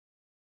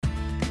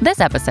This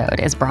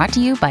episode is brought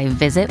to you by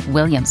Visit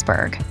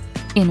Williamsburg.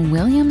 In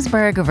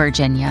Williamsburg,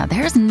 Virginia,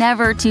 there's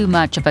never too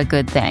much of a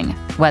good thing.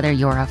 Whether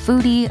you're a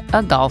foodie,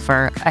 a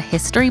golfer, a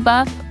history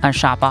buff, a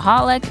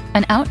shopaholic,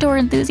 an outdoor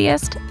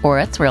enthusiast, or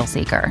a thrill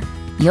seeker,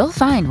 you'll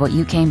find what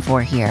you came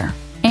for here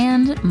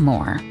and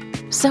more.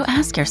 So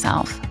ask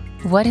yourself,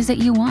 what is it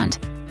you want?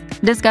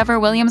 Discover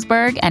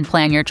Williamsburg and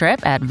plan your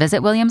trip at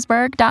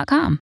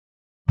visitwilliamsburg.com.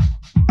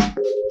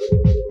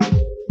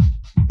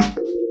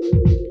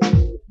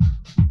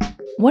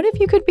 What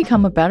if you could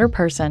become a better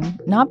person,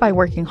 not by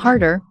working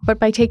harder, but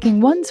by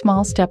taking one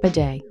small step a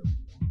day?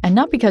 And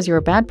not because you're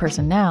a bad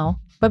person now,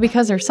 but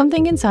because there's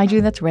something inside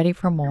you that's ready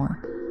for more.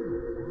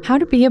 How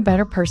to Be a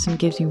Better Person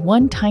gives you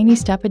one tiny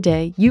step a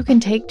day you can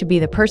take to be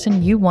the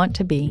person you want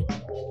to be.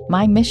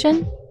 My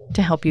mission?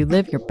 To help you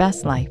live your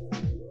best life.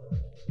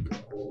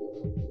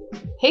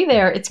 Hey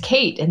there, it's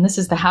Kate, and this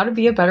is the How to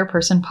Be a Better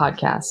Person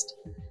podcast.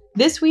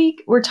 This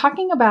week, we're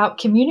talking about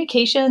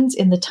communications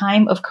in the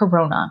time of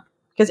Corona.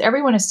 Because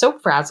everyone is so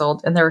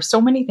frazzled and there are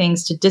so many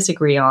things to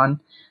disagree on,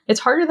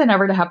 it's harder than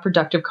ever to have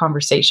productive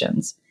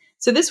conversations.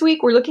 So this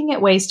week, we're looking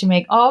at ways to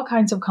make all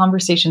kinds of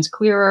conversations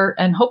clearer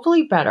and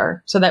hopefully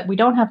better so that we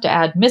don't have to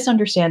add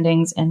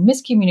misunderstandings and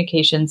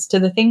miscommunications to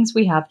the things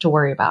we have to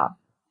worry about.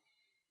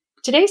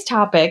 Today's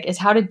topic is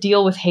how to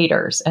deal with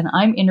haters, and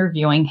I'm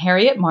interviewing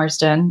Harriet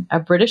Marsden, a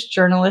British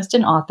journalist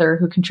and author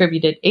who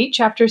contributed 8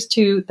 chapters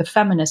to The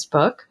Feminist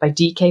Book by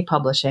DK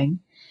Publishing,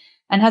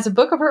 and has a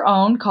book of her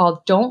own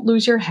called Don't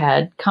Lose Your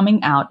Head,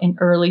 coming out in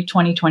early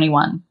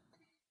 2021.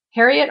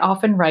 Harriet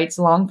often writes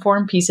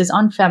long-form pieces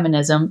on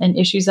feminism and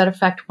issues that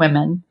affect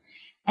women.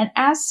 And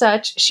as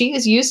such, she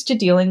is used to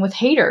dealing with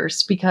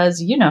haters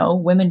because,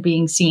 women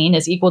being seen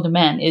as equal to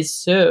men is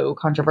so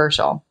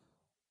controversial.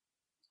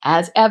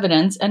 As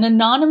evidence, an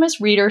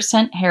anonymous reader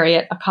sent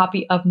Harriet a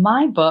copy of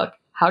my book,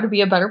 How to Be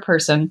a Better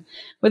Person,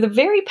 with a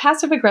very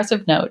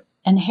passive-aggressive note.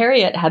 And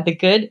Harriet had the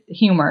good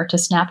humor to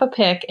snap a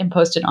pic and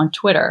post it on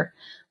Twitter,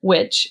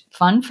 which,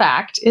 fun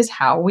fact, is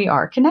how we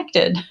are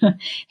connected.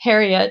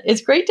 Harriet, it's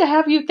great to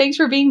have you. Thanks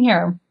for being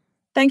here.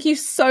 Thank you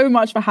so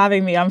much for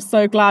having me. I'm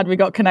so glad we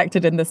got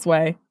connected in this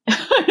way.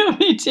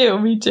 Me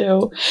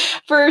too.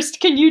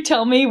 First, can you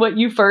tell me what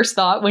you first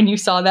thought when you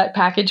saw that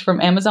package from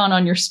Amazon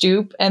on your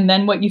stoop, and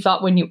then what you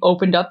thought when you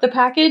opened up the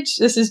package?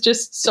 This is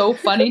just so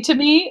funny to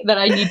me that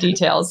I need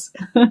details.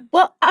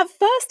 Well, at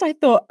first I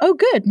thought, oh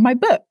good, my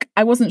book.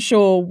 I wasn't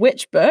sure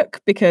which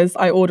book because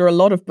I order a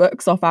lot of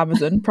books off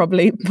Amazon,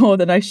 probably more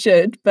than I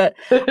should. But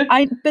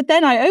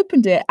then I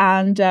opened it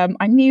and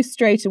I knew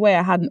straight away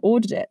I hadn't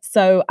ordered it.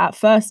 So at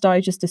first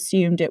I just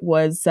assumed it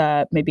was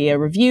maybe a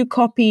review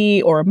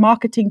copy or a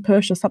marketing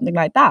push or something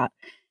like that.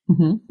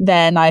 Mm-hmm.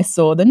 Then I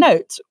saw the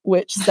note,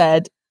 which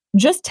said,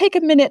 just take a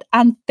minute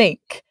and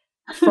think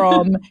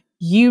from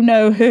you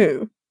know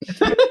who.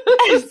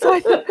 And so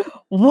I thought,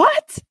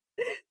 what?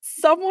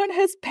 Someone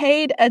has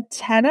paid a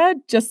tenner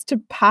just to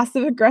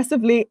passive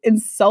aggressively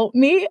insult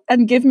me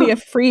and give me a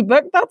free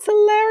book? That's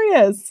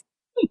hilarious.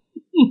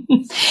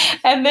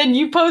 And then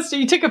you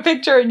took a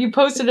picture and you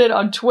posted it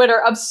on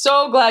Twitter. I'm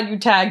so glad you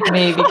tagged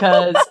me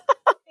because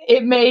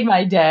it made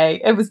my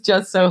day. It was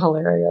just so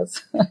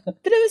hilarious. But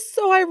it was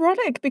so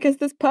ironic because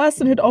this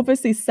person had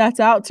obviously set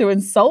out to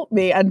insult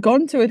me and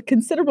gone to a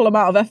considerable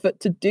amount of effort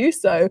to do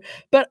so.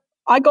 But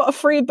I got a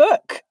free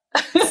book.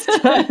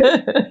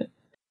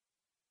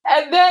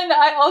 And then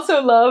I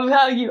also love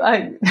how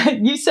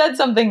you said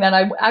something that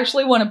I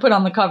actually want to put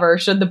on the cover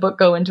should the book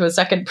go into a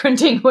second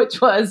printing,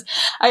 which was,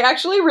 I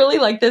actually really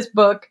like this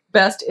book,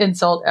 best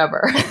insult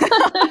ever.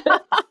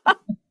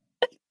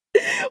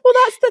 Well,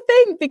 that's the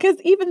thing, because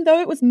even though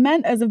it was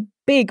meant as a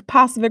big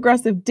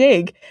passive-aggressive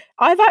dig,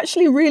 I've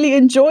actually really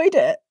enjoyed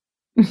it.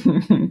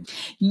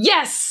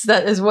 Yes,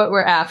 that is what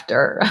we're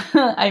after.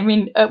 I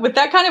mean, with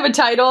that kind of a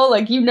title,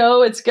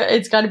 it's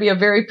got to be a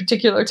very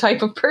particular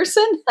type of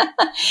person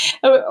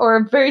or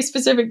a very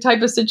specific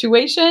type of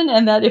situation.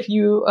 And that if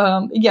you,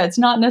 it's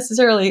not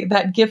necessarily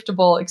that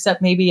giftable,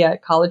 except maybe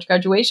at college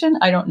graduation.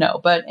 I don't know.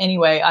 But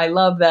anyway, I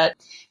love that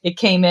it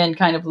came in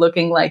kind of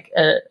looking like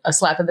a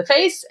slap in the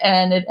face,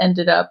 and it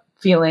ended up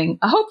feeling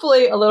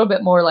hopefully a little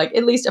bit more like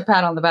at least a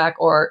pat on the back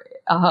or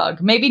a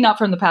hug. Maybe not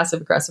from the passive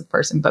aggressive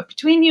person, but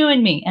between you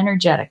and me,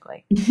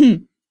 energetically.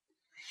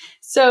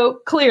 So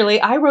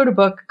clearly, I wrote a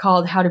book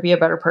called How to Be a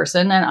Better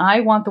Person, and I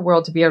want the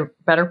world to be a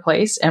better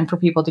place and for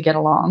people to get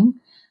along.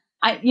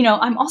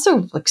 I'm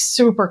also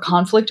super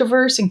conflict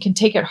averse and can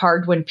take it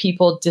hard when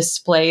people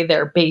display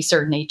their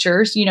baser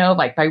natures,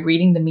 like by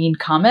reading the mean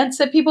comments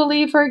that people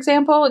leave, for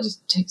example. It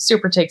just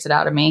super takes it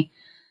out of me.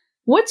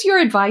 What's your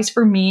advice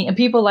for me and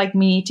people like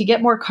me to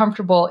get more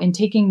comfortable in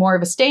taking more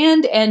of a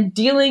stand and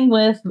dealing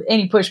with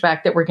any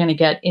pushback that we're going to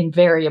get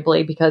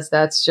invariably, because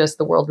that's just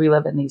the world we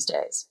live in these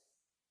days?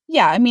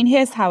 Yeah, I mean,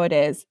 here's how it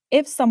is.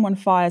 If someone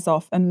fires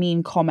off a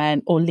mean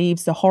comment or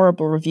leaves a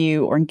horrible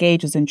review or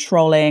engages in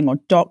trolling or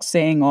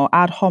doxing or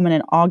ad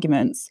hominem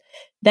arguments,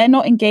 they're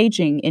not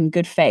engaging in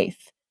good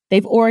faith.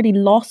 They've already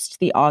lost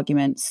the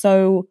argument.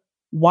 So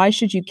why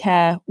should you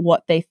care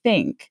what they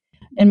think?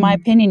 In my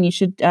opinion, we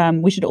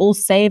should all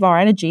save our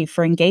energy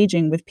for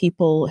engaging with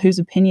people whose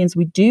opinions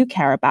we do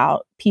care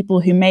about,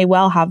 people who may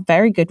well have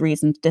very good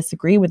reason to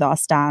disagree with our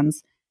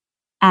stands.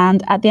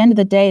 And at the end of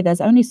the day, there's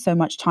only so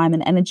much time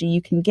and energy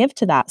you can give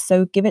to that.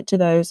 So give it to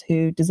those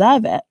who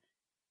deserve it.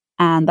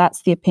 And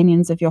that's the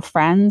opinions of your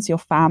friends, your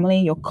family,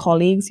 your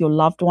colleagues, your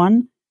loved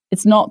one.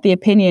 It's not the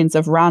opinions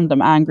of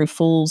random angry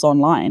fools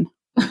online.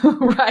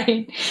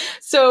 Right.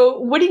 So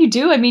what do you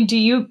do? I mean,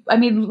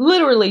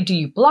 literally, do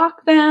you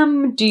block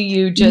them? Do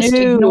you just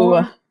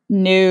ignore?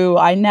 No,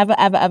 I never,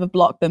 ever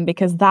block them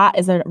because that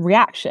is a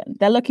reaction.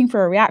 They're looking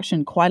for a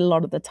reaction quite a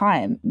lot of the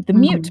time. The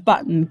mute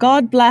button,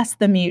 God bless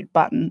the mute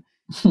button.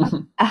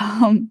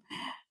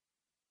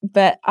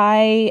 But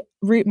I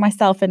root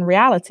myself in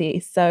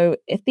reality. So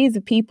if these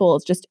are people,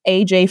 it's just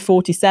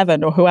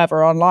AJ47 or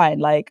whoever online,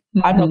 like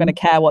I'm not going to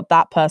care what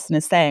that person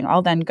is saying.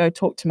 I'll then go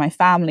talk to my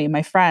family,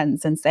 my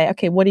friends and say,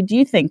 okay, what did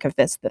you think of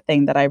the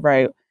thing that I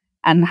wrote?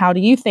 And how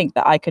do you think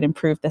that I could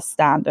improve this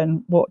stand?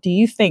 And what do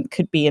you think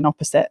could be an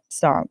opposite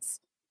stance?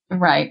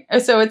 Right.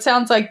 So it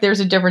sounds like there's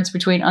a difference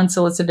between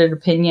unsolicited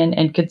opinion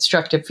and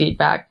constructive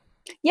feedback.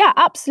 Yeah,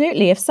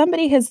 absolutely. If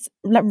somebody has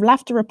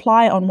left a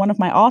reply on one of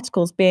my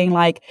articles being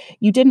like,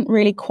 you didn't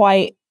really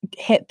quite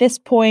hit this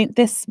point,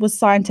 this was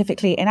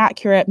scientifically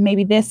inaccurate,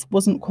 maybe this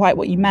wasn't quite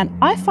what you meant,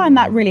 I find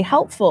that really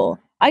helpful.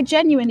 I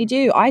genuinely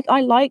do.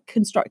 I like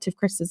constructive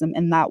criticism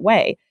in that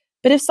way.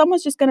 But if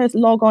someone's just going to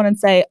log on and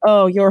say,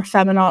 oh, you're a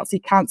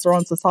feminazi cancer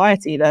on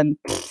society, then...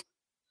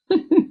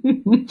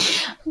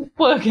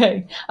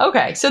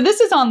 Okay. So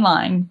this is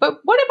online, but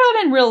what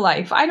about in real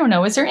life? I don't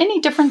know. Is there any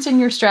difference in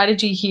your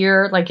strategy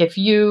here? Like if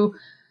you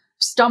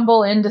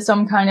stumble into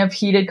some kind of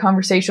heated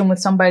conversation with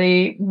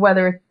somebody,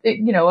 whether,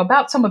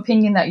 about some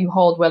opinion that you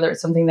hold, whether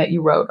it's something that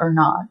you wrote or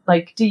not,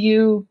 like,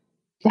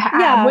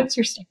 what's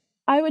your stance?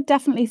 I would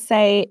definitely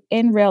say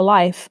in real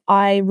life,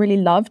 I really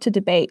love to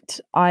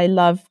debate. I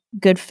love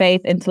good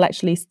faith,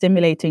 intellectually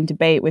stimulating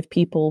debate with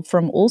people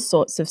from all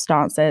sorts of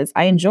stances.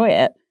 I enjoy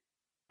it.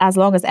 As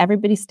long as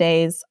everybody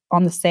stays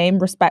on the same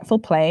respectful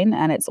plane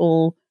and it's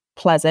all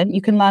pleasant,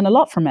 you can learn a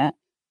lot from it.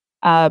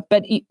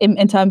 But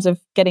in terms of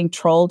getting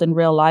trolled in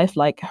real life,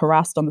 like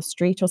harassed on the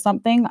street or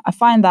something, I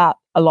find that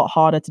a lot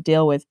harder to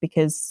deal with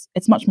because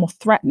it's much more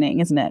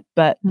threatening, isn't it?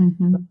 But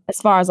as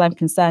far as I'm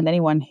concerned,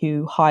 anyone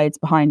who hides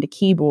behind a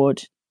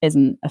keyboard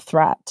isn't a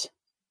threat.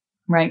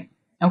 Right.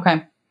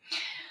 Okay.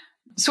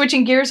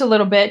 Switching gears a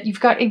little bit, you've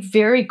got a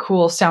very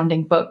cool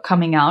sounding book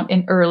coming out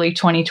in early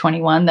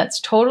 2021 that's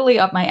totally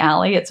up my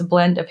alley. It's a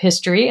blend of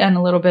history and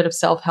a little bit of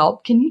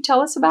self-help. Can you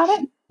tell us about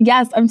it?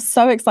 Yes, I'm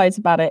so excited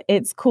about it.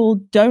 It's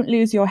called Don't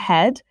Lose Your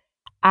Head,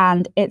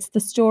 and it's the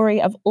story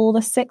of all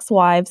the 6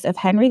 wives of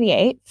Henry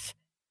VIII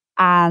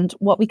and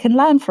what we can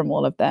learn from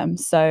all of them.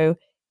 So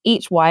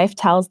each wife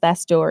tells their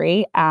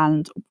story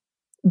and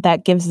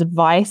that gives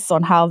advice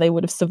on how they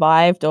would have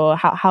survived or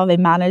how they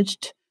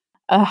managed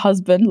a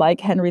husband like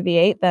Henry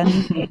VIII,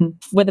 then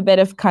with a bit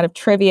of kind of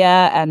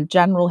trivia and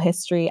general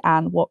history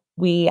and what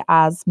we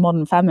as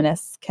modern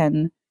feminists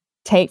can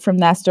take from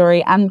their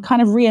story and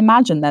kind of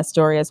reimagine their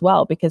story as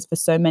well, because for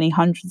so many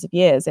hundreds of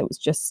years, it was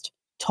just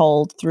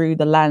told through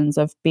the lens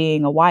of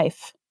being a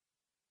wife.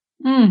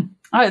 Oh,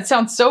 it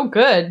sounds so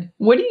good.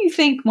 What do you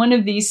think one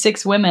of these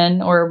 6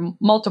 women or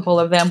multiple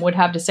of them would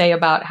have to say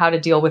about how to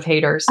deal with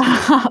haters?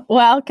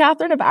 Well,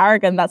 Catherine of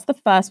Aragon, that's the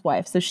first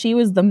wife. So she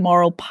was the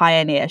moral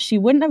pioneer. She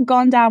wouldn't have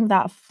gone down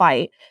without a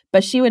fight,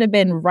 but she would have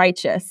been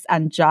righteous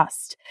and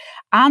just.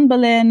 Anne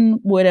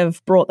Boleyn would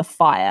have brought the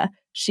fire.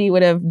 She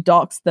would have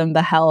doxed them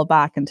the hell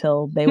back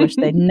until they wish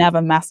they'd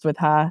never messed with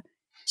her.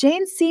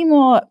 Jane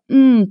Seymour,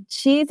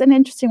 she's an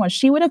interesting one.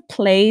 She would have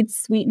played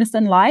sweetness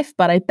in life,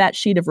 but I bet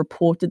she'd have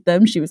reported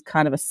them. She was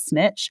kind of a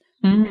snitch,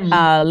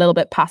 a little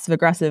bit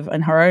passive-aggressive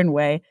in her own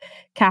way.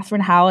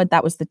 Catherine Howard,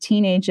 that was the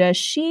teenager.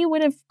 She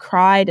would have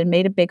cried and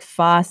made a big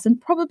fuss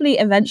and probably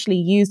eventually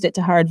used it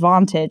to her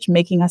advantage,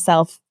 making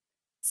herself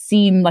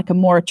seem like a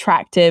more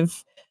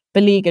attractive,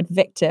 beleaguered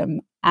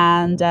victim.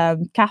 And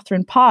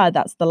Catherine Parr,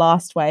 that's the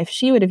last wife,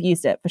 she would have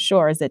used it for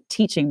sure as a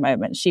teaching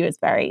moment. She was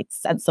very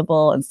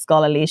sensible and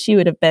scholarly. She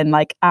would have been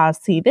like,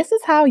 see, this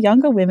is how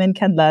younger women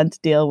can learn to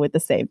deal with the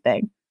same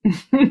thing.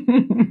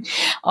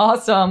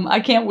 Awesome. I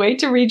can't wait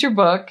to read your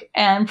book.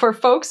 And for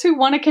folks who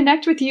want to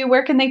connect with you,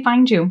 where can they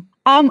find you?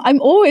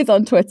 I'm always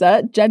on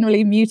Twitter,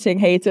 generally muting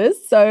haters.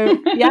 So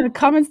yeah,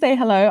 come and say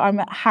hello. I'm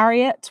at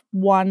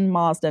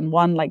Harriet1Marsden,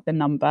 1 like the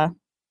number.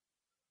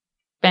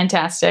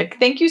 Fantastic.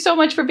 Thank you so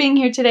much for being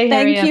here today,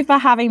 Harriet. Thank you for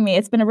having me.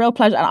 It's been a real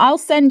pleasure. And I'll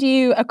send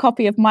you a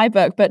copy of my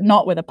book, but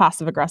not with a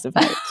passive-aggressive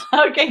note.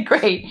 Okay,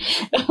 great.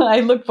 I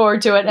look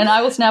forward to it. And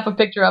I will snap a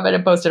picture of it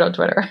and post it on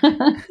Twitter.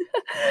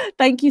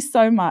 Thank you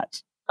so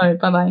much. All right,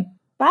 bye-bye.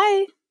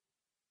 Bye.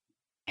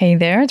 Hey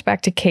there, it's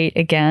back to Kate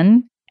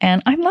again.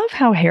 And I love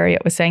how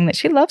Harriet was saying that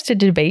she loves to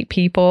debate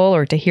people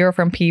or to hear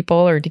from people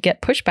or to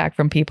get pushback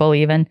from people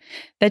even,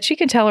 that she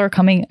can tell are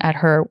coming at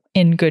her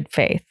in good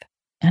faith.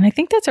 And I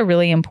think that's a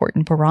really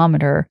important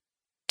barometer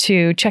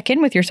to check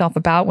in with yourself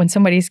about when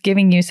somebody's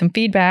giving you some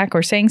feedback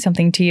or saying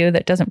something to you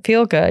that doesn't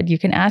feel good, you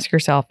can ask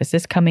yourself, is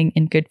this coming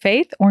in good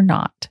faith or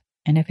not?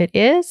 And if it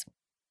is,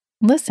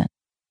 listen.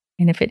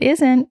 And if it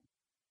isn't,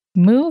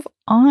 move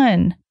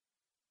on.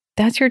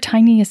 That's your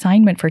tiny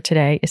assignment for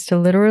today, is to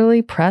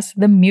literally press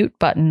the mute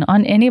button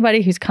on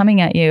anybody who's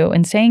coming at you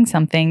and saying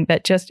something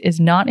that just is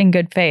not in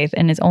good faith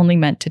and is only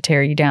meant to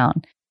tear you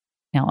down.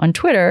 Now, on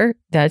Twitter,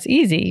 that's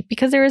easy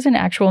because there is an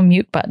actual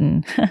mute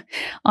button.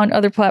 On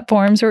other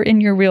platforms or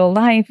in your real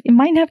life, it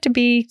might have to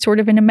be sort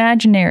of an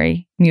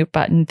imaginary mute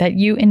button that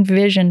you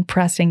envision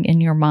pressing in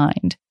your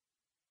mind.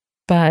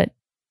 But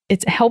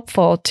it's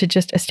helpful to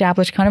just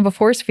establish kind of a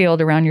force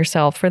field around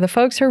yourself for the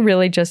folks who are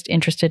really just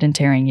interested in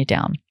tearing you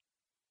down.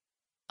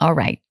 All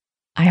right.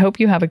 I hope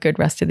you have a good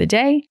rest of the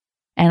day,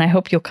 and I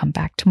hope you'll come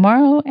back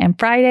tomorrow and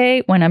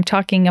Friday when I'm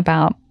talking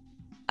about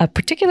a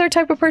particular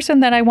type of person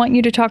that I want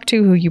you to talk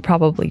to who you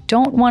probably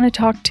don't want to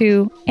talk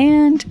to,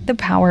 and the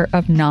power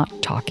of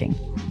not talking.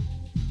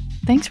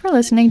 Thanks for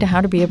listening to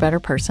How to Be a Better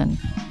Person.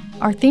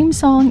 Our theme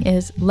song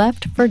is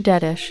Left for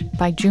Deadish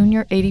by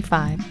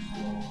Junior85.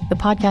 The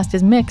podcast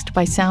is mixed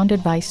by Sound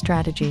Advice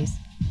Strategies.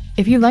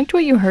 If you liked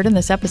what you heard in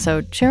this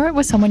episode, share it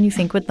with someone you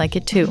think would like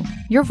it too.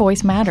 Your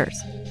voice matters.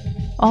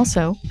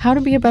 Also, How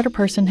to Be a Better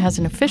Person has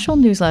an official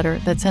newsletter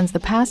that sends the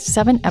past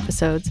 7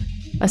 episodes,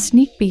 a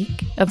sneak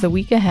peek of the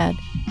week ahead,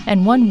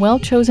 and one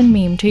well-chosen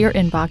meme to your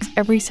inbox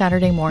every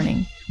Saturday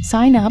morning.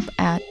 Sign up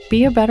at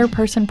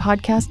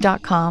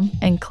beabetterpersonpodcast.com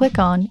and click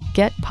on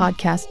Get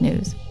Podcast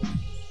News.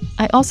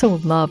 I also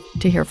love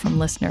to hear from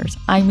listeners.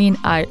 I mean,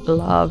 I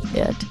love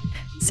it.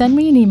 Send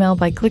me an email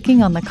by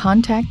clicking on the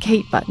Contact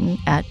Kate button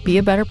at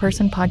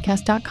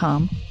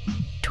beabetterpersonpodcast.com.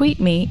 Tweet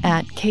me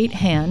at Kate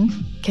Han,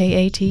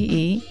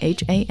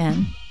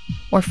 Katehan,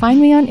 or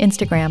find me on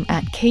Instagram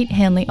at Kate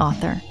Hanley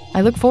Author.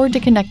 I look forward to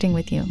connecting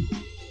with you.